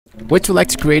Would you like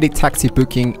to create a taxi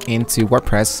booking into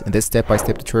WordPress? In this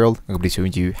step-by-step tutorial, I'm going to be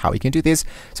showing you how you can do this.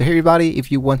 So hey everybody,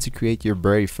 if you want to create your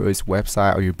very first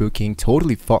website or your booking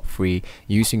totally thought-free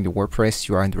using the WordPress,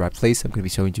 you are in the right place. I'm going to be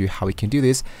showing you how we can do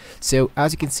this. So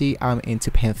as you can see, I'm into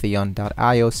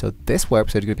Pantheon.io. So this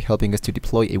website is going to be helping us to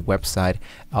deploy a website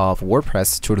of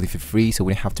WordPress totally for free. So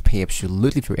we don't have to pay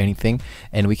absolutely for anything,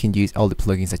 and we can use all the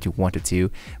plugins that you want to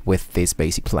do with this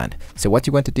basic plan. So what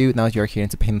you want to do now, you're here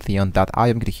into Pantheon.io.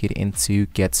 I'm going to hit into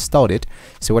get started.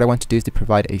 So what I want to do is to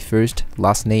provide a first,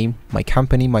 last name, my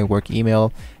company, my work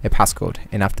email, a passcode,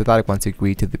 and after that I want to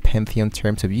agree to the Pantheon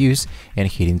terms of use and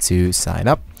hit into sign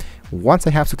up. Once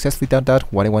I have successfully done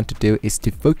that, what I want to do is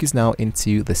to focus now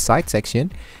into the site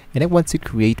section, and I want to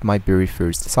create my very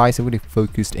first site. So I'm going to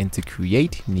focus into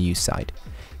create new site.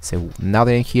 So now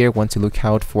that I'm here, I want to look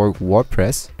out for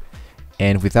WordPress.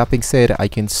 And with that being said, I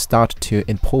can start to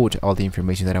import all the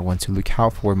information that I want to look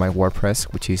out for my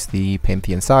WordPress, which is the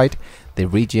Pantheon site, the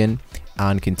region,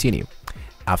 and continue.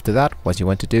 After that, what you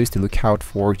want to do is to look out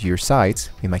for your sites.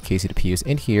 In my case, it appears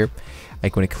in here. I'm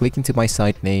going to click into my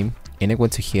site name, and I'm going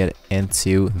to hit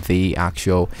into the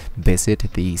actual visit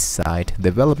the site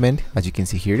development. As you can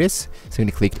see, here it is. So I'm going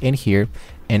to click in here,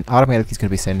 and automatically it's going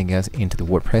to be sending us into the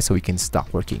WordPress so we can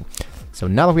start working. So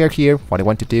now that we are here, what I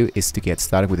want to do is to get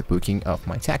started with the booking of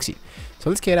my taxi. So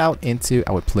let's get out into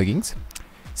our plugins.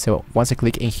 So once I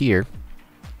click in here,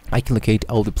 I can locate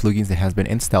all the plugins that has been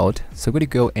installed. So I'm going to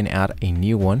go and add a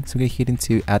new one. So I'm going to hit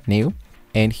into add new.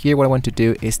 And here what I want to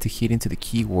do is to hit into the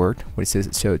keyword where it says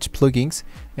search plugins,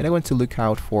 and I want to look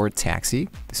out for taxi.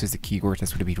 This is the keyword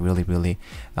that's going to be really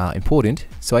important,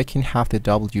 so I can have the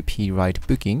WP right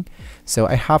booking. So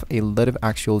I have a lot of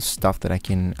actual stuff that I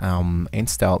can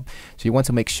install. So you want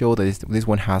to make sure that this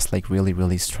one has like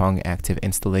really strong active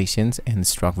installations and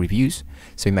strong reviews.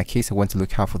 So in my case, I want to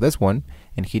look out for this one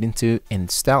and hit into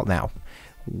install now.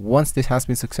 Once this has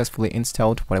been successfully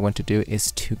installed, what I want to do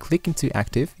is to click into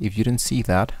active. If you don't see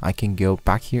that, I can go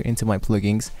back here into my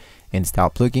plugins,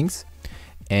 install plugins,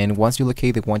 and once you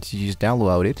locate the one you just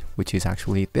downloaded, which is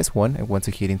actually this one, I want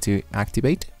to hit into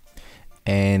activate,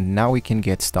 and now we can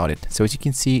get started. So as you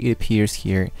can see, it appears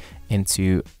here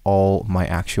into all my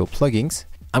actual plugins.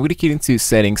 I'm going to get into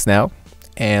settings now,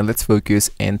 and let's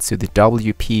focus into the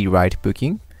WP right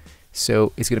booking.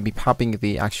 So it's going to be popping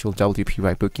the actual WP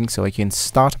right booking, so I can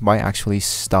start by actually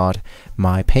start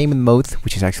my payment mode,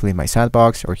 which is actually my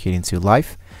sandbox, or hit into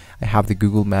live. I have the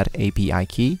Google Map API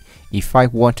key. If I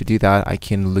want to do that, I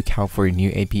can look out for a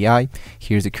new API.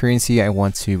 Here's the currency I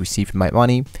want to receive my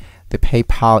money, the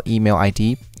PayPal email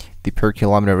ID, the per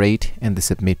kilometer rate, and the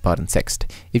submit button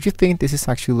text. If you think this is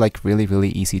actually like really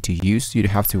easy to use, you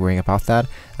don't have to worry about that.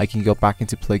 I can go back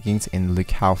into plugins and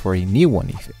look out for a new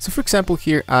one. So for example,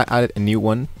 here I added a new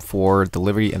one for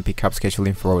delivery and pickup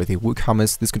scheduling for the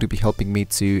WooCommerce. This is going to be helping me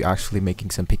to actually making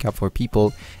some pickup for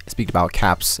people, speak about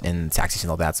cabs and taxis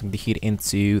and all that. So I'm going to hit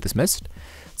into dismissed.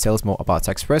 Tell us more about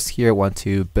Express. Here I want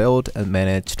to build and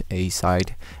manage a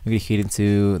site. I'm going to hit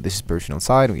into this is personal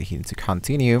site. I'm going to hit into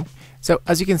continue. So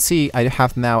as you can see, I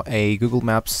have now a Google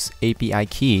Maps API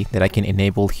key that I can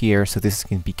enable here. So this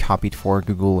can be copied for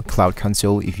Google Cloud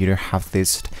Console. If you don't have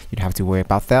this, you don't have to worry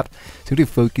about that. So to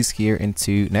focus here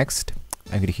into next,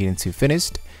 I'm going to hit into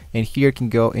finished, and here I can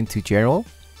go into general.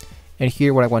 And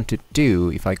here what I want to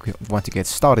do, if I want to get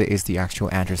started, is the actual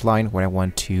address line where I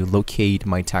want to locate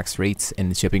my tax rates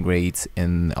and shipping rates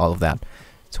and all of that.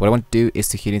 So what I want to do is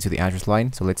to hit into the address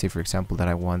line. So let's say, for example, that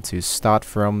I want to start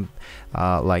from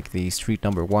like the street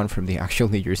number 1 from the actual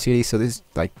New York City. So this is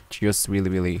like just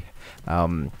really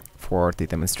for the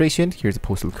demonstration. Here's the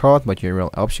postal code, my general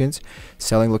options,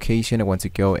 selling location. I want to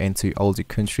go into all the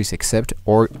countries except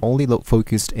or only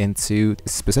focused into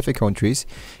specific countries.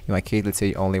 In my case, let's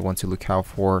say I only want to look out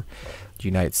for the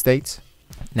United States.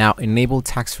 Now enable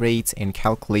tax rates and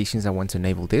calculations. I want to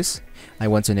enable this. I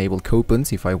want to enable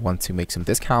coupons if I want to make some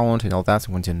discount and all that.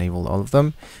 I want to enable all of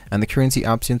them. And the currency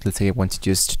options, let's say I want to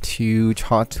just to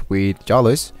chart with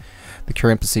dollars. The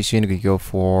current position, we go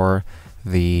for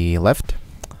the left,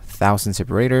 1000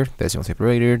 separator, decimal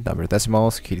separator, number of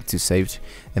decimals, hit it to saved,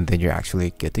 and then you're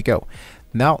actually good to go.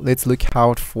 Now let's look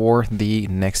out for the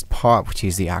next part, which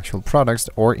is the actual products,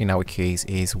 or in our case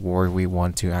is where we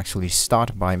want to actually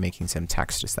start by making some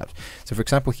text steps. So for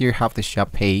example, here I have the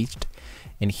shop page,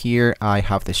 and here I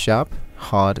have the shop,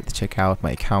 HUD, the checkout,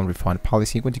 my account, refund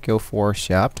policy. I'm going to go for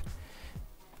shop,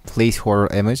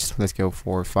 placeholder image, let's go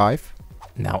for 5.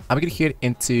 Now I'm going to hit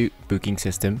into booking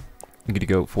system. I'm going to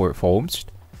go for forms,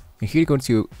 and here you're going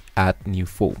to add new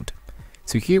form.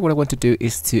 So here what I want to do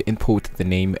is to input the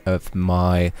name of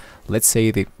my, let's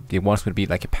say the one's going to be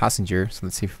like a passenger. So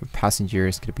let's say for passenger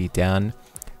is going to be Dan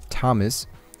Thomas,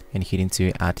 and hit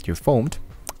into add your font.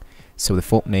 So the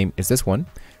font name is this one.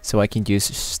 So I can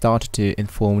just start to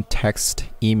inform text,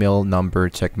 email, number,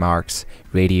 check marks,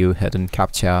 radio, hidden,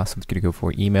 captcha. So I'm going to go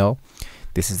for email.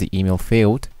 This is the email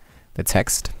field, the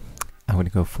text. I'm going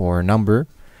to go for number,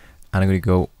 and I'm going to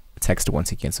go text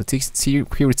once again. So see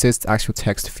here it says actual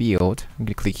text field. I'm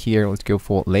going to click here. Let's go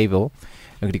for label.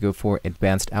 I'm going to go for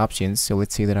advanced options. So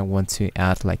let's say that I want to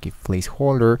add like a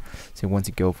placeholder. So I want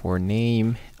to go for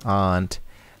name, and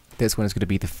this one is going to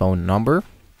be the phone number.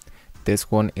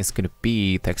 This one is going to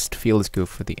be text field. Let's go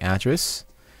for the address,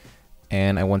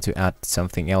 and I want to add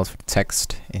something else for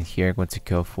text, and here I'm going to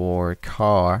go for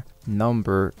car,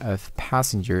 number of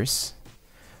passengers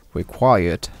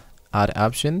required, add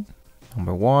option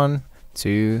number 1,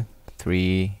 2,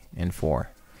 3, and 4,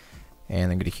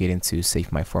 and I'm going to hit into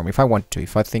save my form if I want to.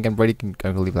 If I think I'm ready, I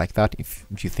can leave it like that. If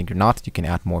you think you're not, you can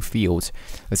add more fields.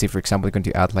 Let's say for example you're going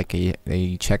to add like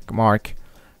a check mark.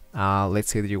 Let's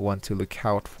say that you want to look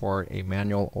out for a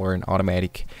manual or an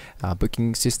automatic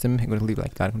booking system. I'm going to leave it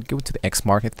like that. I'm going to go to the X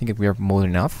mark. I think we are more than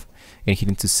enough, and hit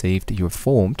into save your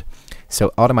form.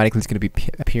 So automatically it's going to be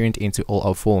appearing into all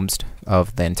our forms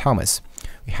of Dan Thomas.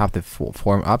 We have the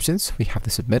form options, we have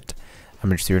the submit,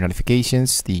 administrator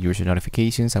notifications, the user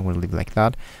notifications. I'm going to leave it like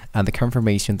that, and the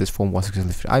confirmation this form was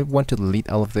successful. I want to delete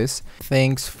all of this.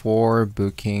 Thanks for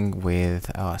booking with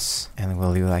us, and I'm going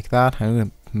to leave it like that. I'm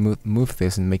going to move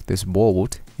this and make this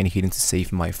bold, and hit into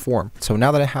save my form. So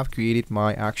now that I have created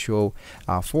my actual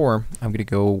form, I'm going to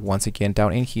go once again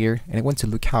down in here, and I want to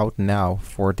look out now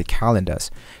for the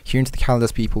calendars. Here into the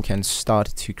calendars, people can start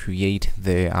to create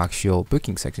the actual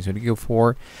booking section. So we go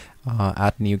for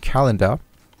add new calendar,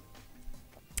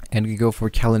 and we go for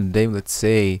calendar name. Let's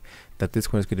say that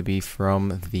this one is going to be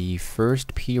from the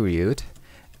first period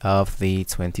of the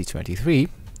 2023.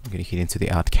 I'm going to hit into the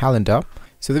add calendar.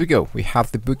 So there we go. We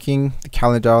have the booking, the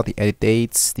calendar, the edit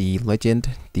dates, the legend,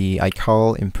 the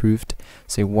iCal improved.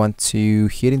 So you want to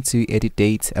hit into edit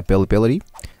date availability.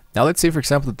 Now let's say for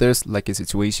example that there's like a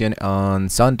situation on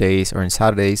Sundays or on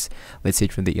Saturdays. Let's say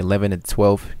from the 11 and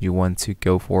 12 you want to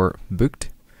go for booked,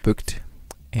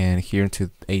 and here into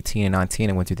 18 and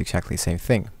 19 I want to do exactly the same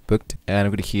thing, booked, and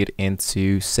I'm going to hit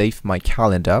into save my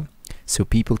calendar, so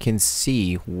people can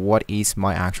see what is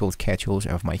my actual schedules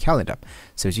of my calendar.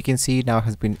 So as you can see, now it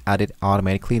has been added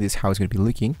automatically. This is how it's going to be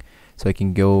looking. So I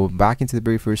can go back into the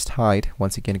very first hide.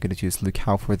 Once again, I'm going to just look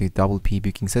out for the WP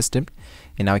booking system,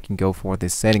 and now I can go for the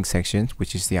settings section,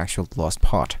 which is the actual last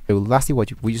part. So lastly,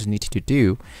 what we just need to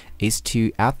do is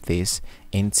to add this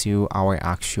into our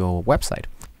actual website.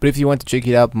 But if you want to check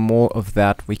it out, more of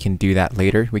that, we can do that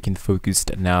later. We can focus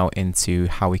now into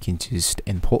how we can just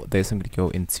import this. I'm going to go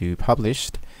into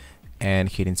published and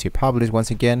hit into publish once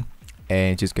again,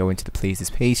 and just go into the places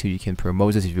page so you can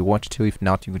promote this if you want to. If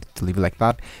not, you would leave it like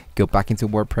that. Go back into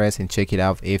WordPress and check it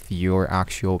out if your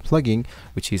actual plugin,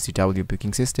 which is the W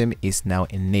booking system, is now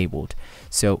enabled.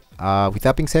 So with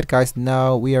that being said, guys,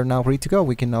 now we are now ready to go.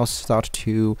 We can now start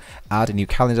to add a new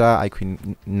calendar. I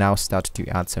can now start to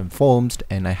add some forms,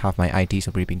 and I have my IDs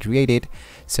already been created.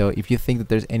 So if you think that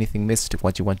there's anything missed,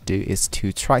 what you want to do is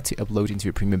to try to upload into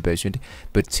your premium version.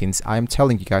 But since I'm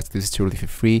telling you guys this is totally for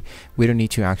free, we don't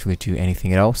need to actually do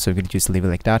anything at all. So we're going to just leave it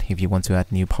like that. If you want to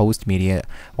add new post, media,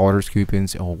 orders,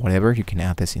 coupons, or whatever, you can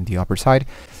add this in the upper side.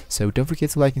 So don't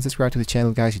forget to like and subscribe to the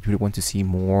channel, guys, if you really want to see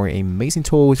more amazing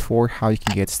tools for how you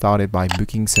can get started by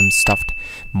booking some stuff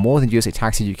more than just a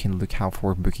taxi. You can look out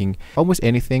for booking almost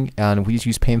anything, and we just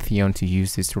use Pantheon to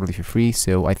use this totally for free.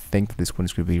 So I think that this one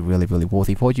is going to be really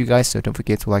worthy for you guys. So don't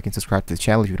forget to like and subscribe to the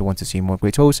channel if you really want to see more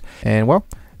great tools, and well,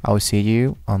 I'll see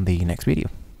you on the next video.